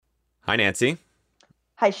Hi, Nancy.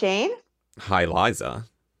 Hi, Shane. Hi, Liza.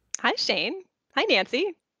 Hi, Shane. Hi,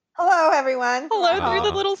 Nancy. Hello, everyone. Hello through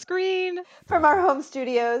the little screen. From our home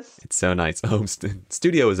studios. It's so nice.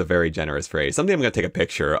 Studio is a very generous phrase. Someday I'm going to take a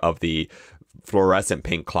picture of the fluorescent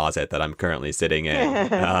pink closet that I'm currently sitting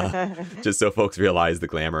in, just so folks realize the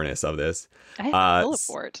glamourness of this. I have a pillow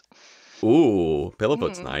fort. Ooh, pillow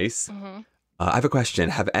fort's nice. I have a question.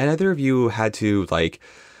 Have either of you had to,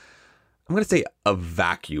 I'm going to say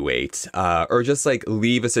evacuate, or just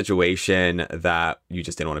leave a situation that you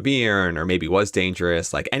just didn't want to be in, or maybe was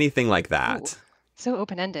dangerous, anything like that? Ooh, so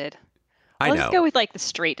open-ended. I know. Let's go with the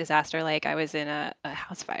straight disaster. I was in a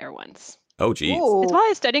house fire once. Oh, geez. Ooh. It's while I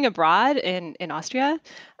was studying abroad in Austria.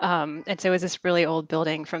 And so it was this really old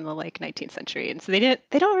building from the 19th century. And so they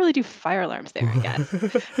don't really do fire alarms there, I guess.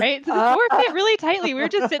 Right? So the door fit really tightly. We were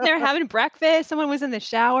just sitting there having breakfast. Someone was in the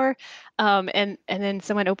shower. And then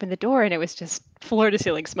someone opened the door and it was just floor to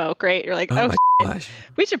ceiling smoke, right? You're like, Oh oh, my gosh.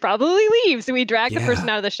 we should probably leave. So we dragged the person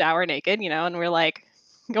Yeah. out of the shower naked, and we're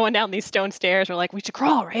going down these stone stairs. We're like, we should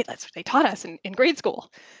crawl, right? That's what they taught us in grade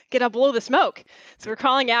school. Get up below the smoke. So we're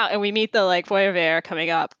crawling out and we meet the Feuerwehr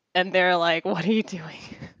coming up and they're like, what are you doing?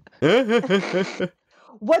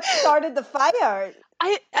 What started the fire?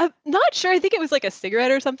 I'm not sure. I think it was a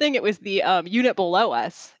cigarette or something. It was the unit below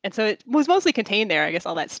us. And so it was mostly contained there. I guess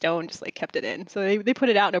all that stone just kept it in. So they put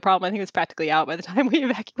it out, no problem. I think it was practically out by the time we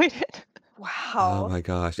evacuated. Wow. Oh my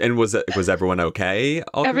gosh. And was everyone okay?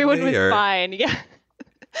 Everyone was or? fine. Yeah.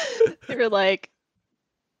 They were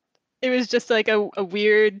it was just a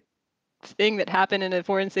weird thing that happened in a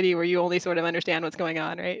foreign city where you only sort of understand what's going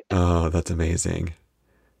on, right? Oh, that's amazing.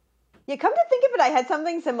 Yeah, come to think of it, I had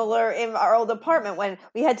something similar in our old apartment when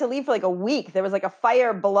we had to leave for a week. There was a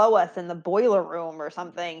fire below us in the boiler room or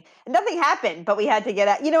something. And nothing happened, but we had to get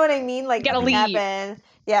out. You know what I mean? Gotta Nothing leave. happened.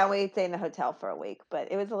 Yeah, we stayed in the hotel for a week, but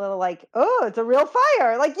it was a little oh, it's a real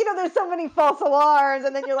fire. There's so many false alarms,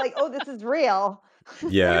 and then you're like, oh, this is real.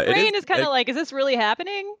 Yeah, Your brain is kind of is this really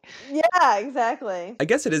happening? Yeah, exactly. I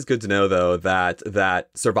guess it is good to know, though, that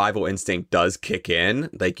survival instinct does kick in.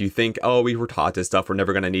 You think, oh, we were taught this stuff, we're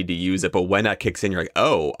never going to need to use it. But when that kicks in, you're like,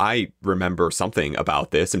 oh, I remember something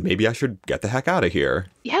about this, and maybe I should get the heck out of here.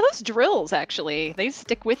 Yeah, those drills, actually, they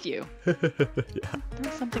stick with you. Yeah.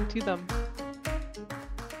 There's something to them.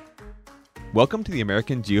 Welcome to the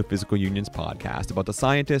American Geophysical Union's podcast about the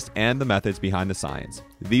scientists and the methods behind the science.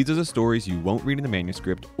 These are the stories you won't read in the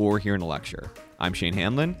manuscript or hear in a lecture. I'm Shane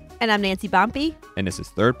Hanlon. And I'm Nancy Bompey. And this is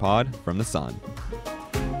Third Pod from the Sun.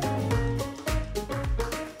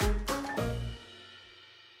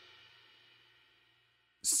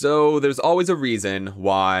 So there's always a reason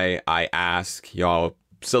why I ask y'all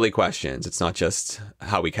silly questions. It's not just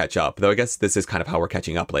how we catch up, though I guess this is kind of how we're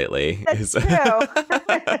catching up lately. That's true.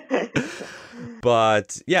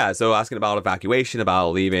 But yeah, so asking about evacuation,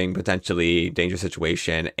 about leaving, potentially dangerous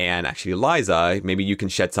situation, and actually, Liza, maybe you can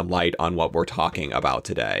shed some light on what we're talking about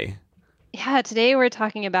today. Yeah, today we're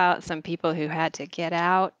talking about some people who had to get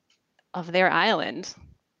out of their island.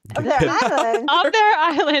 Of their island. Of their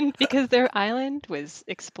island because their island was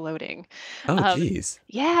exploding. Oh, geez.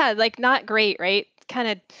 Yeah, not great, right? Kind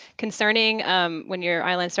of concerning when your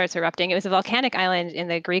island starts erupting. It was a volcanic island in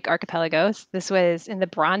the Greek archipelagos. This was in the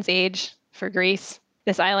Bronze Age for Greece.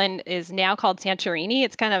 This island is now called Santorini.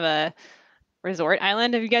 It's kind of a resort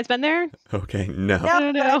island. Have you guys been there? Okay, no.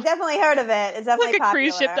 No, but I've definitely heard of it. It's definitely a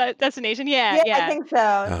cruise ship destination. Yeah. I think so.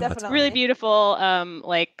 Definitely. Really beautiful,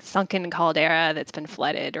 sunken caldera that's been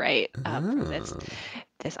flooded, right? From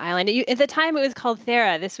this island. At the time, it was called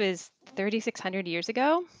Thera. This was 3,600 years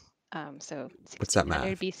ago. So what's that math?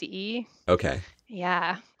 1600 BCE. Okay.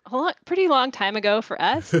 Yeah. Pretty long time ago for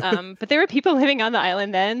us. But there were people living on the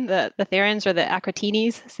island then, the Therans or the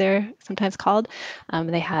Acrotines, as they're sometimes called.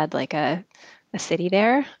 They had a city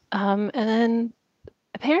there. And then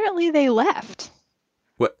apparently they left.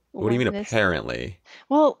 What do you mean apparently?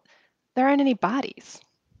 Well, there aren't any bodies.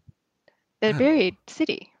 They're buried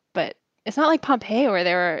city, but it's not like Pompeii where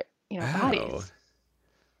there were, bodies.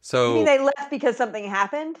 So you mean they left because something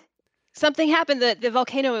happened? Something happened. The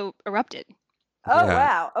volcano erupted. Oh, yeah.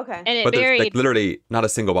 Wow. Okay. And it but buried. There's literally not a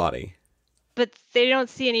single body. But they don't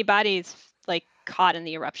see any bodies caught in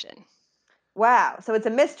the eruption. Wow. So it's a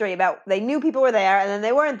mystery about they knew people were there and then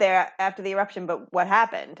they weren't there after the eruption, but what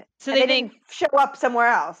happened? So and they didn't show up somewhere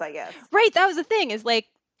else, I guess. Right. That was the thing is it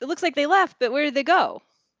looks like they left, but where did they go?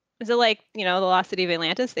 Is it the lost city of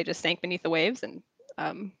Atlantis? They just sank beneath the waves and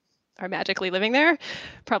are magically living there?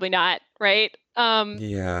 Probably not. Right.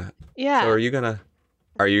 Yeah. Yeah. So are you gonna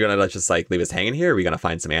let's just leave us hanging here? Or are we gonna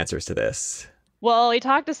find some answers to this? Well, we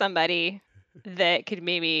talked to somebody that could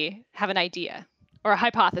maybe have an idea. or a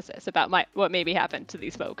hypothesis about what maybe happened to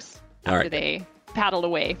these folks after they paddled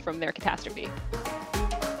away from their catastrophe.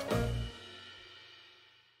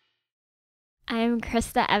 I'm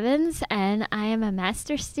Krista Evans, and I am a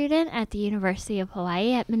master's student at the University of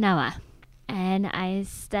Hawaii at Manoa. And I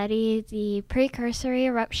study the precursory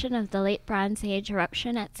eruption of the late Bronze Age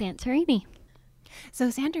eruption at Santorini. So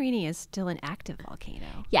Santorini is still an active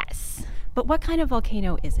volcano. Yes. But what kind of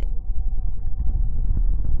volcano is it?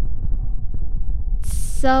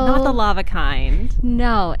 So not the lava kind.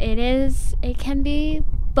 No, it can be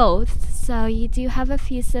both. So you do have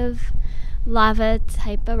effusive lava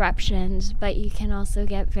type eruptions, but you can also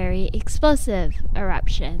get very explosive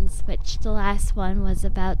eruptions, which the last one was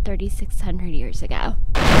about 3,600 years ago.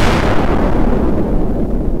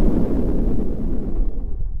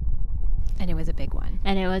 And it was a big one.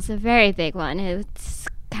 And it was a very big one. It's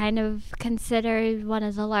kind of considered one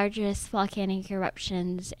of the largest volcanic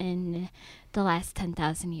eruptions in the last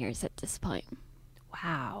 10,000 years at this point.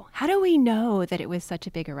 Wow. How do we know that it was such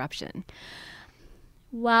a big eruption?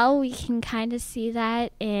 Well, we can kind of see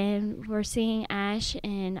that we're seeing ash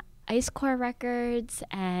in ice core records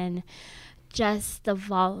and just the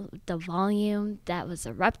volume that was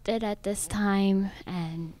erupted at this time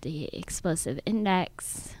and the explosive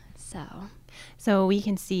index. So we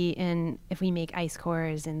can see if we make ice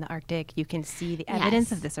cores in the Arctic, you can see the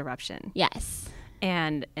evidence of this eruption. Yes.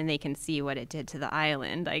 And they can see what it did to the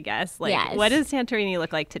island, I guess. Yes. What does Santorini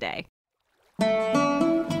look like today?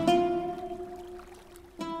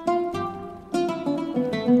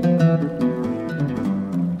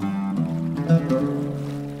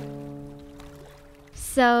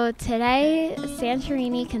 So today,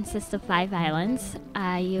 Santorini consists of 5 islands.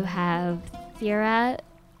 You have Thera,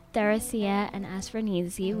 Theresia, and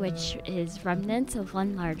Aspronesi, which is remnants of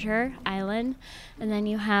one larger island. And then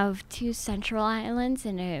you have 2 central islands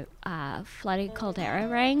in a flooded caldera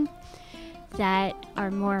ring that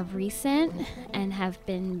are more recent and have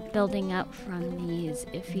been building up from these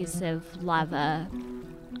effusive lava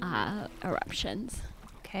eruptions.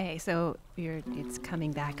 Okay, so it's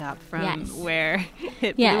coming back up from where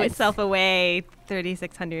it Yes. blew itself away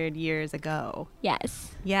 3,600 years ago.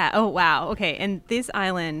 Yes. Yeah. Oh, wow. Okay, and this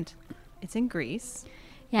island, it's in Greece,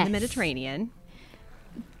 Yes. in the Mediterranean.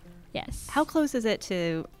 Yes. How close is it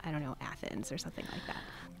to, I don't know, Athens or something like that?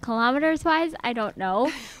 Kilometers-wise, I don't know.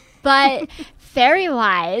 But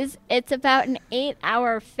ferry-wise, it's about an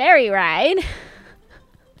 8-hour ferry ride.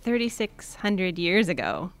 3,600 years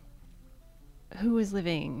ago. Who was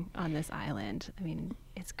living on this island? I mean,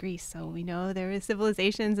 it's Greece, so we know there were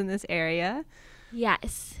civilizations in this area.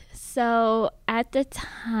 Yes. So at the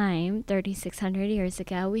time, 3,600 years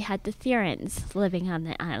ago, we had the Therans living on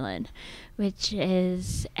the island, which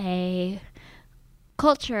is a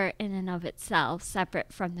culture in and of itself,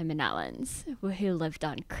 separate from the Minoans, who lived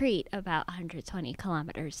on Crete about 120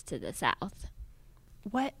 kilometers to the south.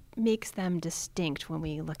 What makes them distinct when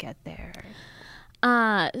we look at their...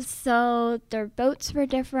 So their boats were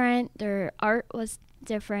different, their art was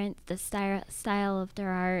different, the style of their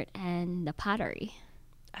art, and the pottery.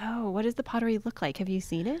 Oh, what does the pottery look like? Have you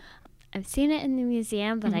seen it? I've seen it in the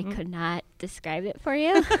museum, but I could not describe it for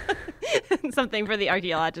you. Something for the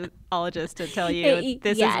archaeologist to tell you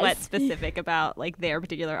this is what's specific about like their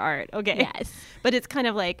particular art. Okay. Yes. But it's kind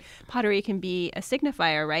of like pottery can be a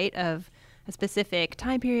signifier, right, of a specific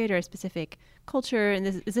time period or a specific culture. And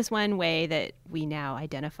is this one way that we now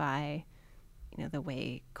identify, the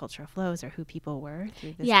way culture flows or who people were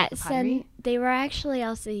through this type of pottery? And they were actually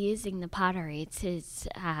also using the pottery to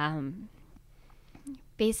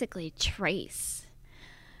basically trace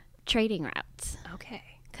trading routes. Okay.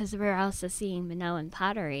 Because we're also seeing Minoan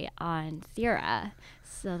pottery on Thera,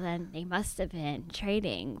 so then they must have been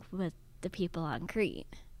trading with the people on Crete.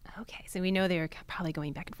 Okay, so we know they were probably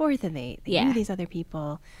going back and forth, and they knew these other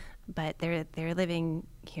people, but they're living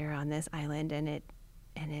here on this island, and it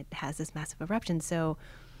has this massive eruption. So,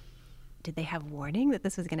 did they have warning that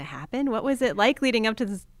this was going to happen? What was it like leading up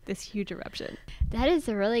to this huge eruption? That is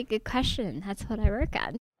a really good question. That's what I work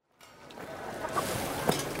on.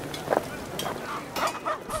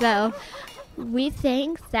 So, we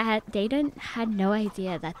think that they had no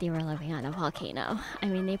idea that they were living on a volcano. I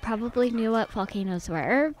mean, they probably knew what volcanoes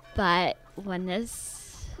were, but when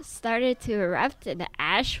this started to erupt and the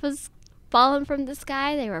ash was falling from the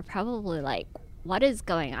sky, they were probably like, what is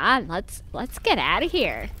going on? Let's get out of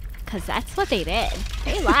here. Because that's what they did.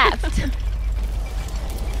 They left.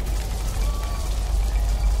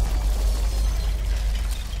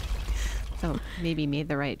 So maybe made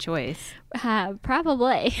the right choice.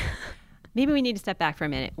 Probably. Maybe we need to step back for a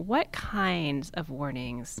minute. What kinds of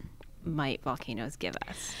warnings might volcanoes give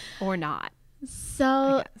us or not?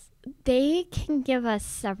 So they can give us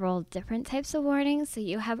several different types of warnings. So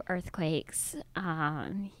you have earthquakes.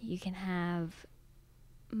 You can have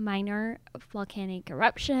minor volcanic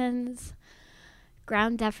eruptions,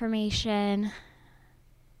 ground deformation,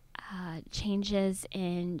 changes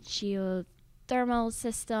in geothermal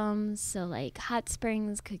systems. So like hot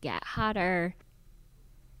springs could get hotter.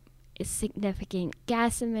 A significant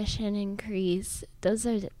gas emission increase. Those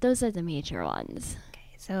are the major ones.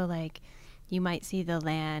 Okay, so like you might see the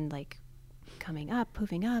land like coming up,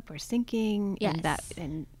 moving up, or sinking. Yes.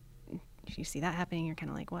 And if you see that happening, you're kind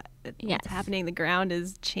of like, what's Yes. happening? The ground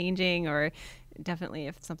is changing, or definitely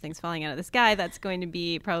if something's falling out of the sky, that's going to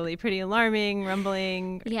be probably pretty alarming,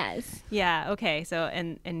 rumbling. Yes. Yeah. Okay. So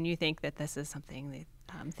and you think that this is something that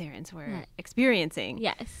Therans were experiencing.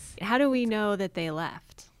 Yes. How do we know that they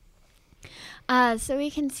left? So we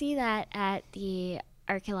can see that at the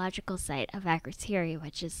archaeological site of Akrotiri,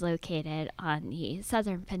 which is located on the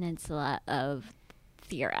southern peninsula of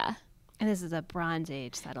Thera. And this is a Bronze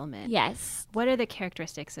Age settlement. Yes. What are the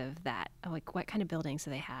characteristics of that? Like, what kind of buildings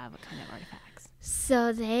do they have? What kind of artifacts?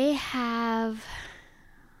 So they have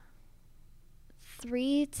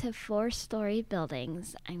 3 to 4 story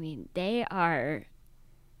buildings. I mean, they are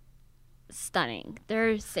stunning.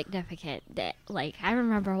 They're significant. Like, I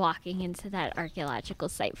remember walking into that archaeological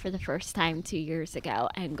site for the first time 2 years ago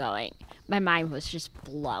and going, my mind was just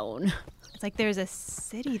blown. It's like there's a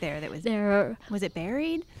city there that was There. Was it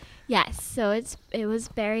buried? Yes, so it was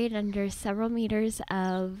buried under several meters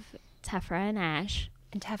of tephra and ash.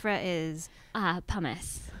 And tephra is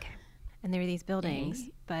pumice. Okay. And there were these buildings,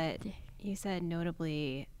 but you said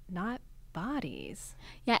notably not bodies.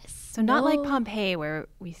 Yes. So not like Pompeii, where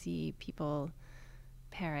we see people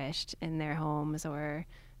perished in their homes or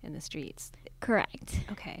in the streets. Correct.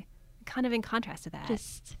 Okay. Kind of in contrast to that.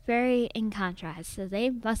 Just very in contrast. So they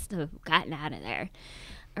must have gotten out of there.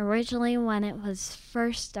 Originally, when it was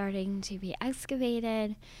first starting to be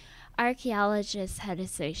excavated, archaeologists had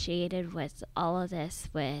associated with all of this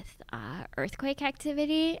with earthquake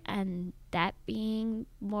activity, and that being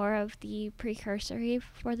more of the precursory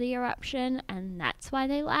for the eruption, and that's why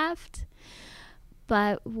they left.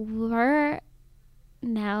 But we're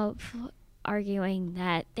now arguing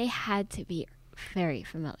that they had to be very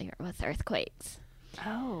familiar with earthquakes.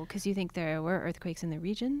 Oh, because you think there were earthquakes in the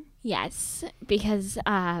region? Yes, because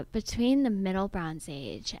between the Middle Bronze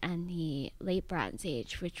Age and the Late Bronze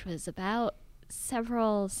Age, which was about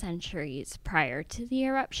several centuries prior to the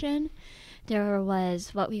eruption, there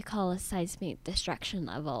was what we call a seismic destruction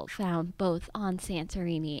level found both on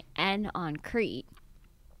Santorini and on Crete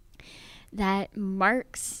that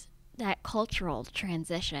marks that cultural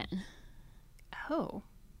transition. Oh.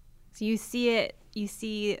 So you see a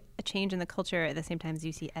change in the culture at the same time as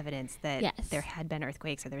you see evidence that there had been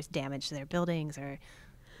earthquakes or there's damage to their buildings or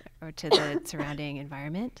to the surrounding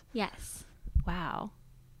environment? Yes. Wow.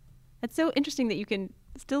 That's so interesting that you can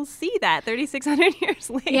still see that 3,600 years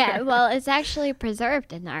later. Yeah, well, it's actually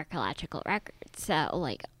preserved in the archaeological record. So,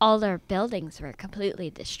 like, all their buildings were completely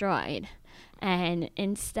destroyed. And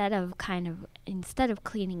instead of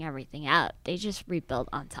cleaning everything out, they just rebuilt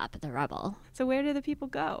on top of the rubble. So where do the people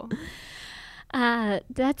go?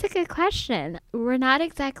 That's a good question. We're not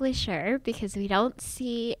exactly sure because we don't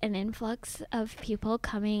see an influx of people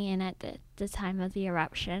coming in at the time of the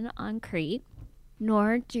eruption on Crete,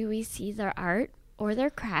 nor do we see their art or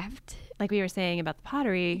their craft. Like we were saying about the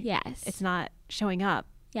pottery. Yes. It's not showing up.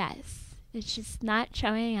 Yes. It's just not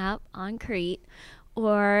showing up on Crete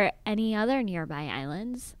or any other nearby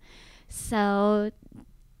islands. So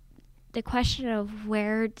the question of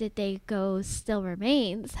where did they go still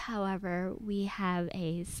remains. However, we have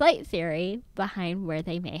a slight theory behind where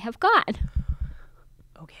they may have gone.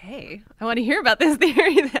 Okay. I want to hear about this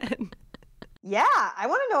theory then. Yeah, I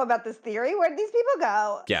want to know about this theory. Where did these people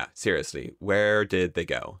go? Yeah, seriously. Where did they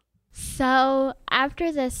go? So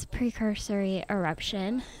after this precursory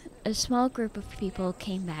eruption, a small group of people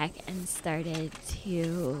came back and started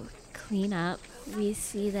to clean up. We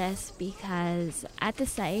see this because at the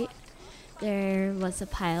site, there was a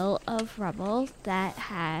pile of rubble that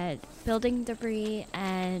had building debris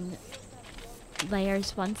and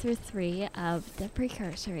layers 1 through 3 of the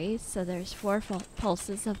precursory. So there's 4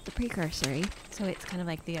 pulses of the precursory. So it's kind of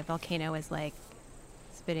like the volcano is like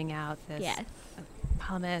spitting out this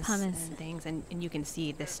pumice and things, and you can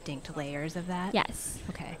see distinct layers of that? Yes.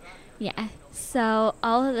 Okay. Yeah. So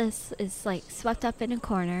all of this is like swept up in a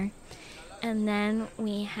corner. And then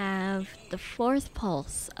we have the 4th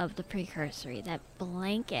pulse of the precursory that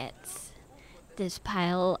blankets this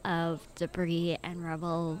pile of debris and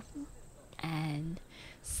rubble And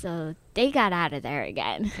so they got out of there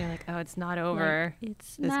again. They're like, oh, it's not over. Like,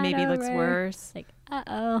 it's this not maybe over. looks worse. Like,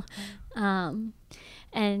 uh-oh.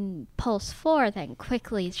 And Pulse 4 then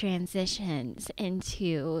quickly transitions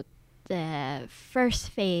into the first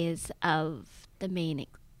phase of the main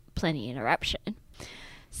Plinian eruption.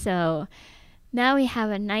 So now we have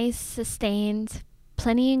a nice sustained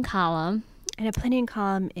Plinian column. And a Plinian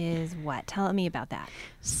column is what? Tell me about that.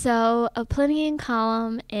 So a Plinian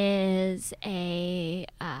column is a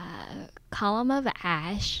column of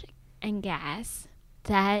ash and gas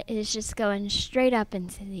that is just going straight up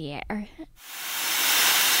into the air.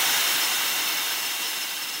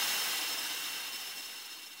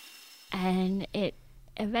 And it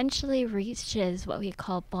eventually reaches what we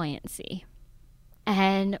call buoyancy.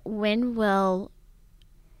 And wind will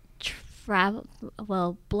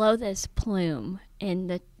blow this plume in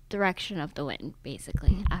the direction of the wind,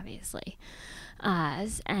 basically, obviously.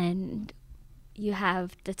 And you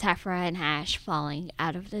have the tephra and ash falling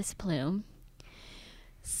out of this plume.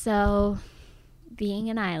 So, being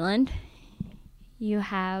an island, you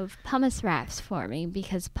have pumice rafts forming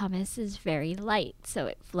because pumice is very light, so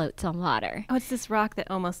it floats on water. Oh, it's this rock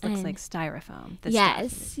that almost looks like styrofoam.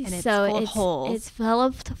 Yes, and it's so full of holes. It's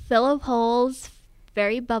full of holes,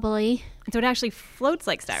 very bubbly. And so it actually floats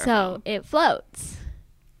like styrofoam. So it floats.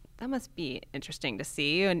 That must be interesting to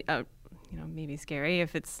see, and maybe scary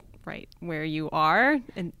if it's right where you are,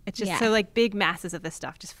 and it's just so like big masses of this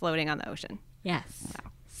stuff just floating on the ocean. Yes.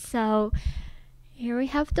 Wow. So here we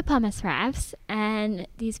have the pumice rafts, and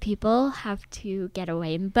these people have to get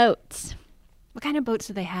away in boats. What kind of boats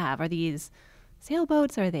do they have? Are these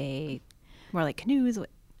sailboats? Are they more like canoes?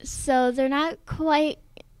 So they're not quite,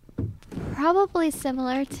 probably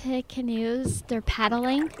similar to canoes. They're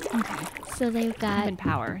paddling. Okay. So they've got Human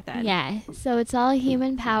power then. Yeah. So it's all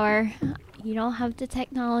human power. You don't have the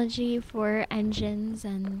technology for engines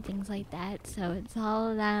and things like that. So it's all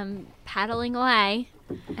of them paddling away.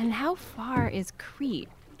 And how far is Crete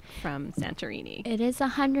from Santorini? It is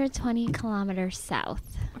 120 kilometers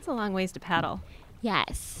south. That's a long ways to paddle.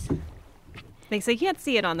 Yes. So you can't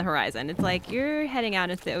see it on the horizon. It's like you're heading out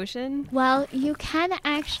into the ocean. Well, you can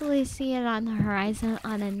actually see it on the horizon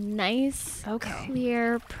on a nice,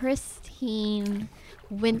 clear, pristine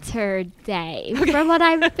winter day. From what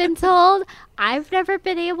I've been told, I've never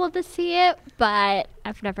been able to see it, but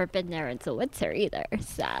I've never been there until winter either.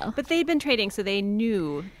 So, but they'd been trading, so they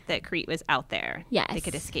knew that Crete was out there. Yes, they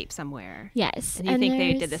could escape somewhere. Yes, and you think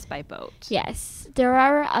they did this by boat? Yes, there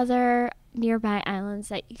are other nearby islands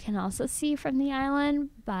that you can also see from the island,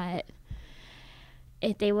 but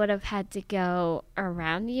they would have had to go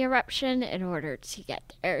around the eruption in order to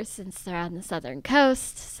get there, since they're on the southern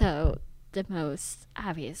coast. So the most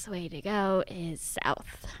obvious way to go is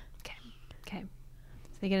south. Okay.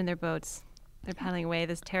 So they get in their boats. They're paddling away.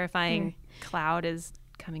 This terrifying cloud is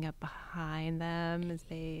coming up behind them as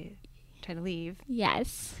they try to leave.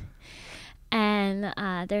 Yes. And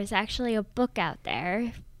there's actually a book out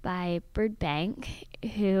there by Birdbank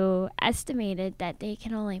who estimated that they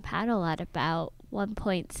can only paddle at about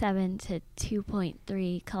 1.7 to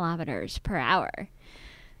 2.3 kilometers per hour.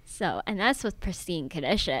 So, and that's with pristine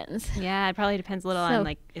conditions. Yeah, it probably depends a little on,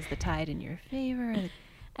 like, is the tide in your favor?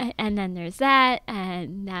 And then there's that,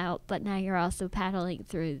 and now you're also paddling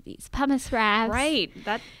through these pumice rafts. Right.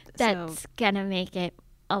 That's gonna make it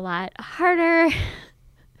a lot harder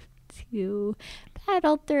to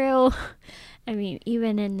paddle through. I mean,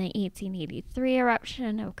 even in the 1883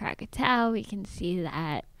 eruption of Krakatoa, we can see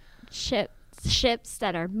that ships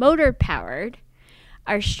that are motor powered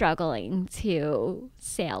are struggling to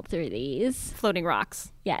sail through these floating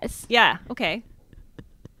rocks. Yes. Yeah. Okay.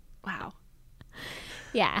 Wow.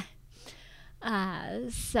 Yeah.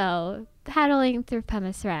 So paddling through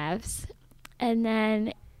pumice rafts, and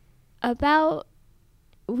then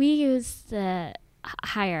we use the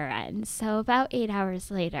higher end. So about 8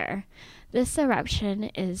 hours later, this eruption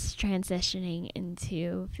is transitioning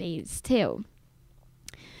into phase 2.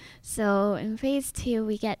 So in phase 2,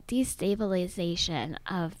 we get destabilization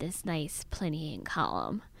of this nice Plinian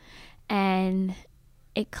column, and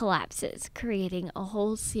it collapses, creating a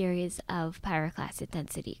whole series of pyroclastic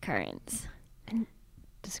density currents. And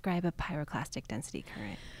describe a pyroclastic density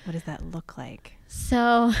current. What does that look like?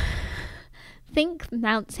 So think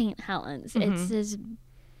Mount St. Helens. Mm-hmm. It's this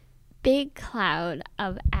big cloud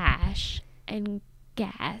of ash and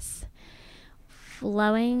gas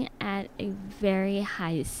flowing at a very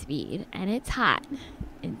high speed, and it's hot.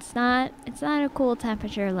 It's not a cool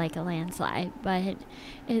temperature like a landslide, but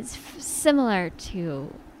it's similar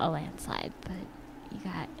to a landslide. But you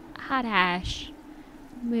got hot ash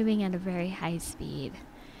moving at a very high speed.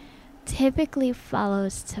 typically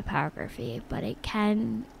follows topography, but it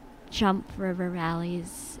can jump river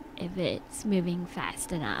valleys if it's moving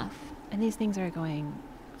fast enough. And these things are going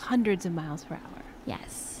hundreds of miles per hour.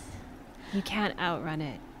 Yes. You can't outrun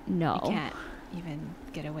it. No. You can't even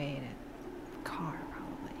get away in a car,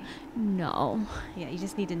 probably. No. Yeah, you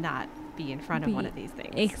just need to not be in front of one of these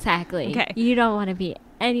things. Exactly. Okay. You don't want to be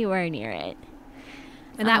anywhere near it.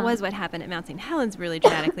 And that was what happened at Mount St. Helens really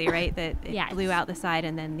dramatically, right? That it Yes. blew out the side,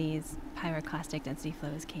 and then these pyroclastic density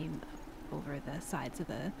flows came over the sides of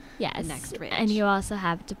the next ridge. And you also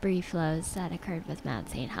have debris flows that occurred with Mount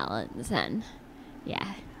St. Helens. And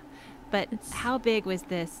yeah. But how big was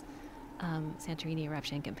this Santorini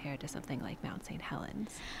eruption compared to something like Mount St.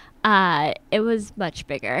 Helens? It was much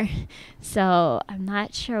bigger. So I'm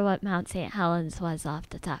not sure what Mount St. Helens was off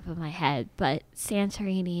the top of my head, but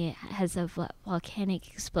Santorini has a volcanic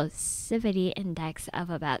explosivity index of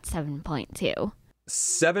about 7.2.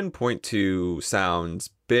 7.2 sounds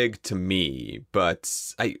big to me,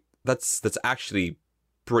 but that's actually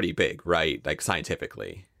pretty big, right? Like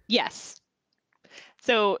scientifically. Yes.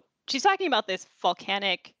 So she's talking about this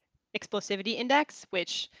volcanic explosivity index,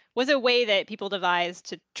 which was a way that people devised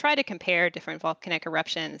to try to compare different volcanic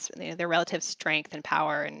eruptions, their relative strength and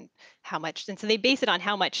power and how much. And so they base it on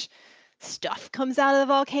how much stuff comes out of the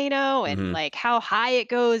volcano and like how high it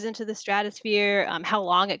goes into the stratosphere, how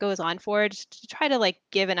long it goes on for, just to try to like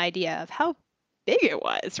give an idea of how big it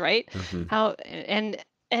was, right? How and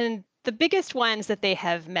the biggest ones that they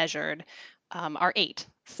have measured are 8.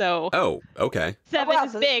 So okay. 7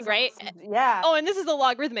 is so big, right? Yeah. Oh, and this is a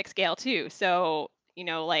logarithmic scale too. So,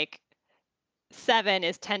 like 7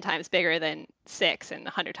 is 10 times bigger than 6 and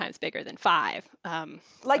 100 times bigger than 5.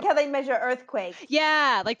 Like how they measure earthquakes.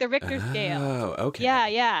 Yeah, like the Richter scale. Oh, okay.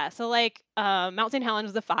 Yeah. So like Mount St. Helens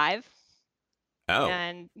was a 5. Oh.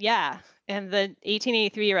 And and the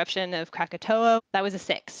 1883 eruption of Krakatoa, that was a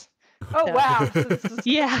 6. Oh, So- wow. So this is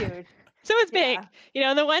Yeah. huge. So it's big.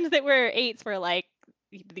 Yeah. The ones that were 8s were like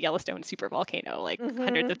the Yellowstone supervolcano, like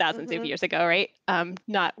hundreds of thousands of years ago, right?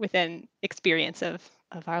 Not within experience of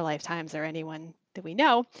our lifetimes or anyone that we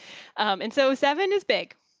know. And so 7 is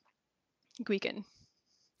big. I think we can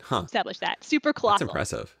establish that. Super colossal. That's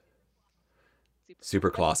impressive. Super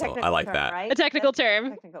colossal. I like Term, that. right? A technical That's a term.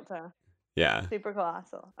 Technical term. Yeah. Super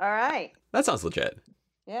colossal. All right. That sounds legit.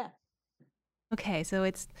 Yeah. Okay, so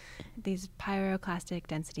it's these pyroclastic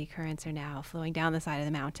density currents are now flowing down the side of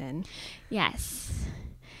the mountain. Yes.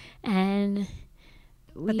 And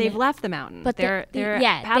But they've left the mountain. But they're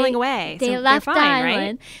paddling away. They so left they're fine, the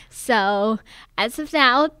island. right? So as of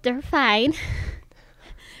now, they're fine.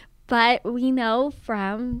 But we know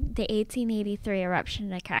from the 1883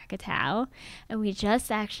 eruption of Krakatoa, and we just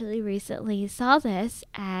actually recently saw this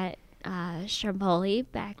at Stromboli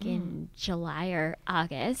back in July or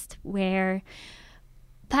August, where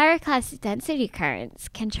pyroclastic density currents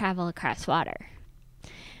can travel across water.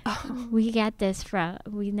 We know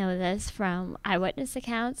this from eyewitness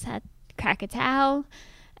accounts at Krakatoa,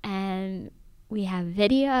 and we have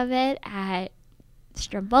video of it at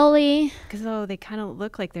Stromboli. Because though they kind of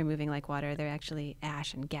look like they're moving like water, they're actually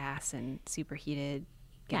ash and gas and superheated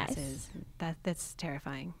gases. That's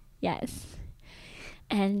terrifying. Yes.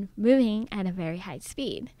 And moving at a very high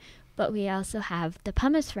speed. But we also have the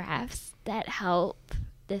pumice rafts that help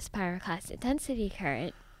this pyroclastic density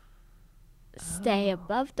current stay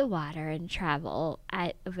above the water and travel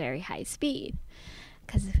at a very high speed.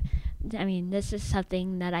 Because, this is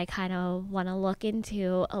something that I kind of want to look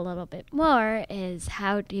into a little bit more, is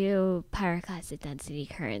how do pyroclastic density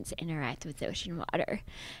currents interact with ocean water?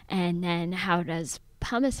 And then how does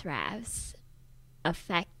pumice rafts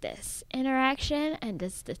affect this interaction, and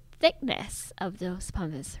does the thickness of those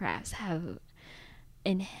pumice rafts have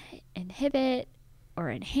inhibit or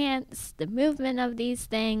enhance the movement of these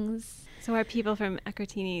things? So are people from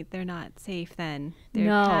Eckertini, they're not safe then? They're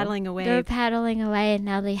No, paddling away. They're paddling away, and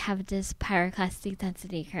now they have this pyroclastic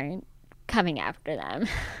density current coming after them.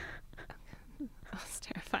 That's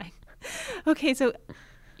terrifying. Okay, so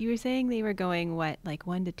you were saying they were going, 1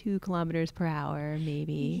 to 2 kilometers per hour,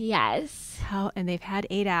 maybe? Yes. And they've had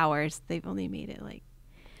 8 hours. They've only made it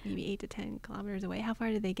maybe 8 to 10 kilometers away. How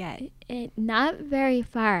far did they get? Not very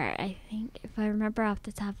far. I think, if I remember off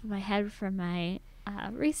the top of my head from my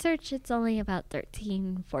research, it's only about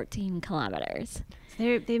 13, 14 kilometers.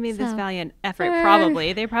 So they made this valiant effort,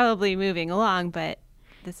 probably. They're probably moving along, but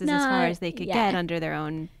this is as far as they could get under their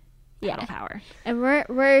own paddle power. And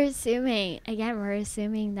we're assuming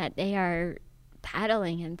that they are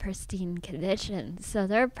paddling in pristine conditions, so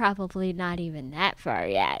they're probably not even that far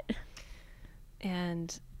yet.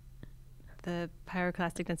 And the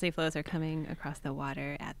pyroclastic density flows are coming across the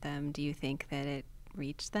water at them, do you think that it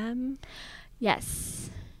reached them? Yes,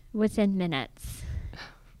 within minutes.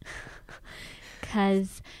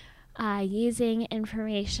 Because using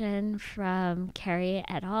information from Carey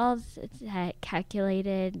et al. That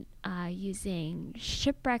calculated using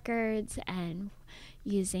ship records and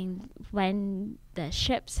using when the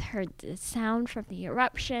ships heard the sound from the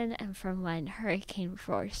eruption and from when hurricane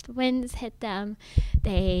force winds hit them,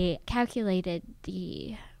 they calculated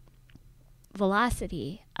the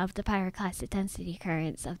velocity of the pyroclastic density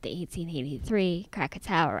currents of the 1883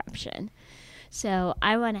 Krakatoa eruption. So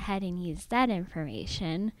I went ahead and used that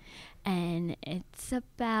information, and it's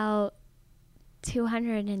about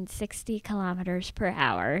 260 kilometers per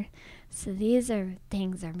hour. So these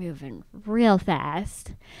things are moving real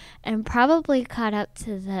fast, and probably caught up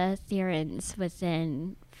to the Therans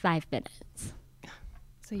within 5 minutes.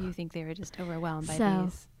 So you think they were just overwhelmed by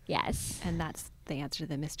these? Yes. And that's the answer to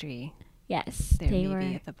the mystery. Yes. They were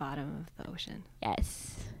at the bottom of the ocean.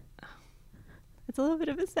 Yes. It's a little bit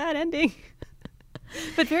of a sad ending,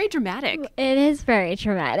 but very dramatic. It is very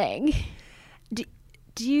dramatic.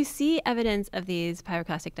 Do you see evidence of these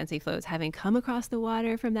pyroclastic density flows having come across the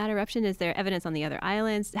water from that eruption? Is there evidence on the other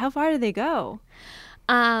islands? How far do they go?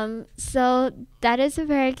 So that is a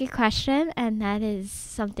very good question, and that is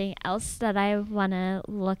something else that I want to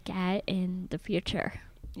look at in the future.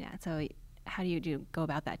 Yeah, so how do you go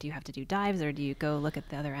about that? Do you have to do dives, or do you go look at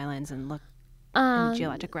the other islands and look in the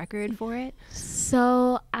geologic record for it?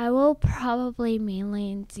 So I will probably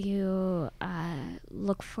mainly do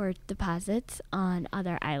look for deposits on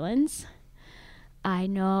other islands. I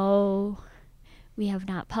know we have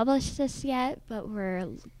not published this yet, but we're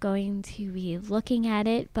going to be looking at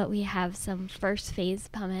it. But we have some first phase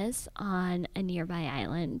pumice on a nearby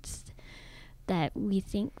island that we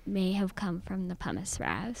think may have come from the pumice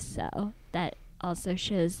rafts. So that also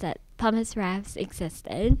shows that pumice rafts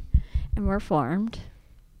existed and were formed.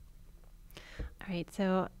 All right,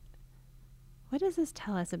 so what does this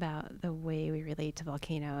tell us about the way we relate to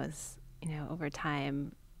volcanoes, over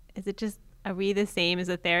time? Is it just, are we the same as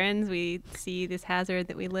the Therans? We see this hazard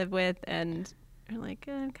that we live with and are like,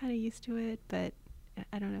 I'm kind of used to it, but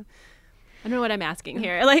I don't know. I don't know what I'm asking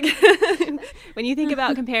here. Like, when you think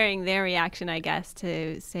about comparing their reaction, I guess,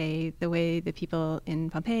 to, say, the way the people in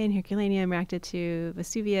Pompeii and Herculaneum reacted to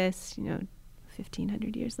Vesuvius,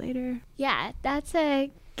 1,500 years later. Yeah, that's a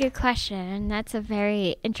good question. And that's a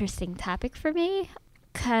very interesting topic for me,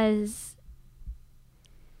 because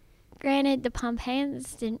granted, the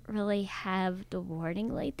Pompeians didn't really have the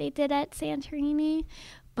warning like they did at Santorini,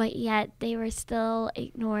 but yet they were still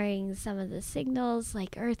ignoring some of the signals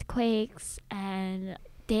like earthquakes, and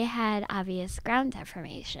they had obvious ground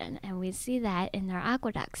deformation, and we see that in their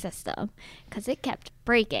aqueduct system because it kept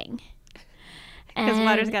breaking. Because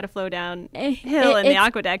water's got to flow downhill in the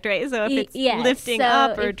aqueduct, right? So if it's lifting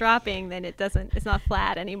up or dropping, then it's not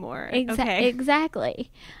flat anymore. Okay.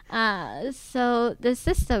 Exactly. So the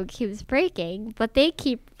system keeps breaking, but they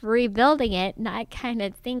keep rebuilding it, not kind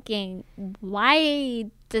of thinking, why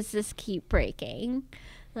does this keep breaking?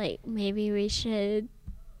 Like, maybe we should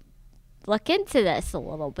look into this a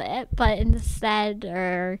little bit, but instead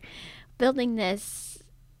are building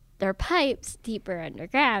their pipes deeper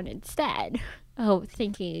underground instead.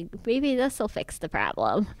 Thinking maybe this will fix the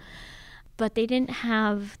problem. But they didn't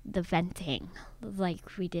have the venting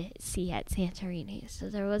like we did see at Santorini. So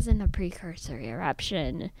there wasn't a precursor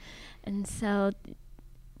eruption. And so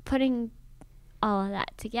putting all of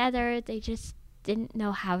that together, they just didn't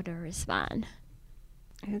know how to respond.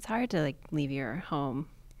 It's hard to leave your home.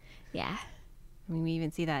 Yeah. I mean, we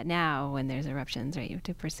even see that now when there's eruptions, right? You have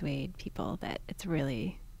to persuade people that it's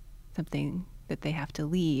really something that they have to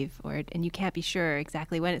leave, and you can't be sure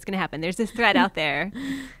exactly when it's going to happen. There's this threat out there.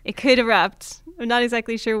 It could erupt. I'm not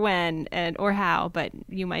exactly sure when or how, but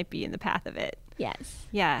you might be in the path of it. Yes.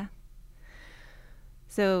 Yeah.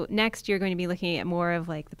 So next you're going to be looking at more of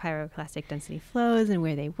the pyroclastic density flows and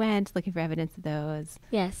where they went, looking for evidence of those.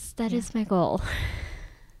 Yes, that is my goal.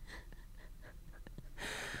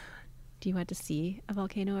 Do you want to see a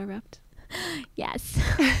volcano erupt? Yes.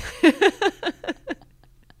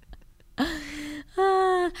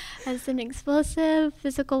 As an explosive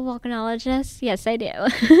physical volcanologist, yes, I do.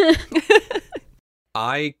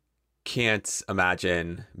 I can't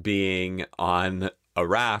imagine being on a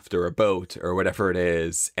raft or a boat or whatever it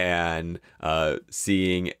is and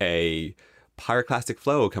seeing a pyroclastic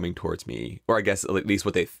flow coming towards me, or I guess at least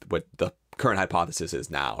what the current hypothesis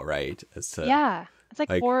is now, right? Yeah. It's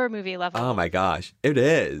like horror movie level. Oh my gosh, it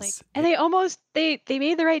is. And they almost they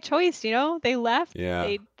made the right choice, They left.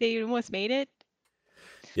 Yeah. They almost made it.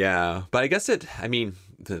 Yeah, but I guess just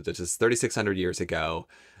 3,600 years ago,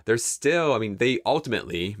 there's still, they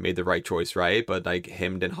ultimately made the right choice, right? But like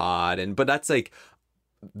hemmed and hawed, but that's like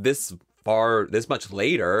this much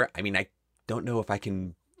later. I don't know if I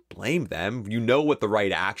can blame them. You know what the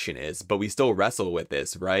right action is, but we still wrestle with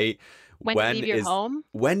this, right? When to leave your home?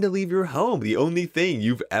 When to leave your home, the only thing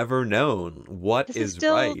you've ever known. What is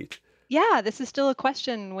right? Yeah, this is still a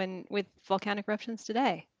question with volcanic eruptions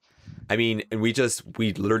today. And we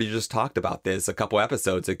literally just talked about this a couple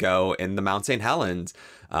episodes ago in the Mount St. Helens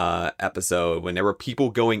episode, when there were people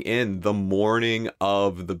going in the morning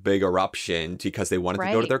of the big eruption because they wanted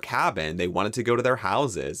to go to their cabin, they wanted to go to their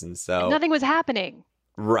houses, and so nothing was happening.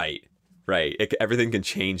 Right. Everything can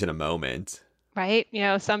change in a moment. Right.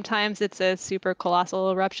 Sometimes it's a super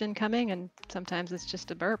colossal eruption coming, and sometimes it's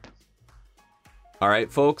just a burp. All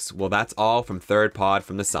right, folks. Well, that's all from Third Pod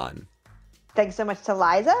from the Sun. Thanks so much to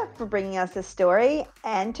Liza for bringing us this story,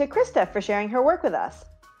 and to Krista for sharing her work with us.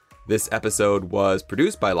 This episode was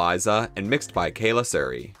produced by Liza and mixed by Kayla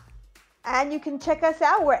Suri. And you can check us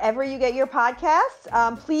out wherever you get your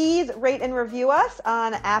podcasts. Please rate and review us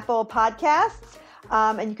on Apple Podcasts.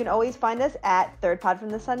 And you can always find us at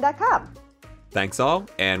thirdpodfromthesun.com. Thanks all,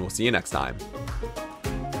 and we'll see you next time.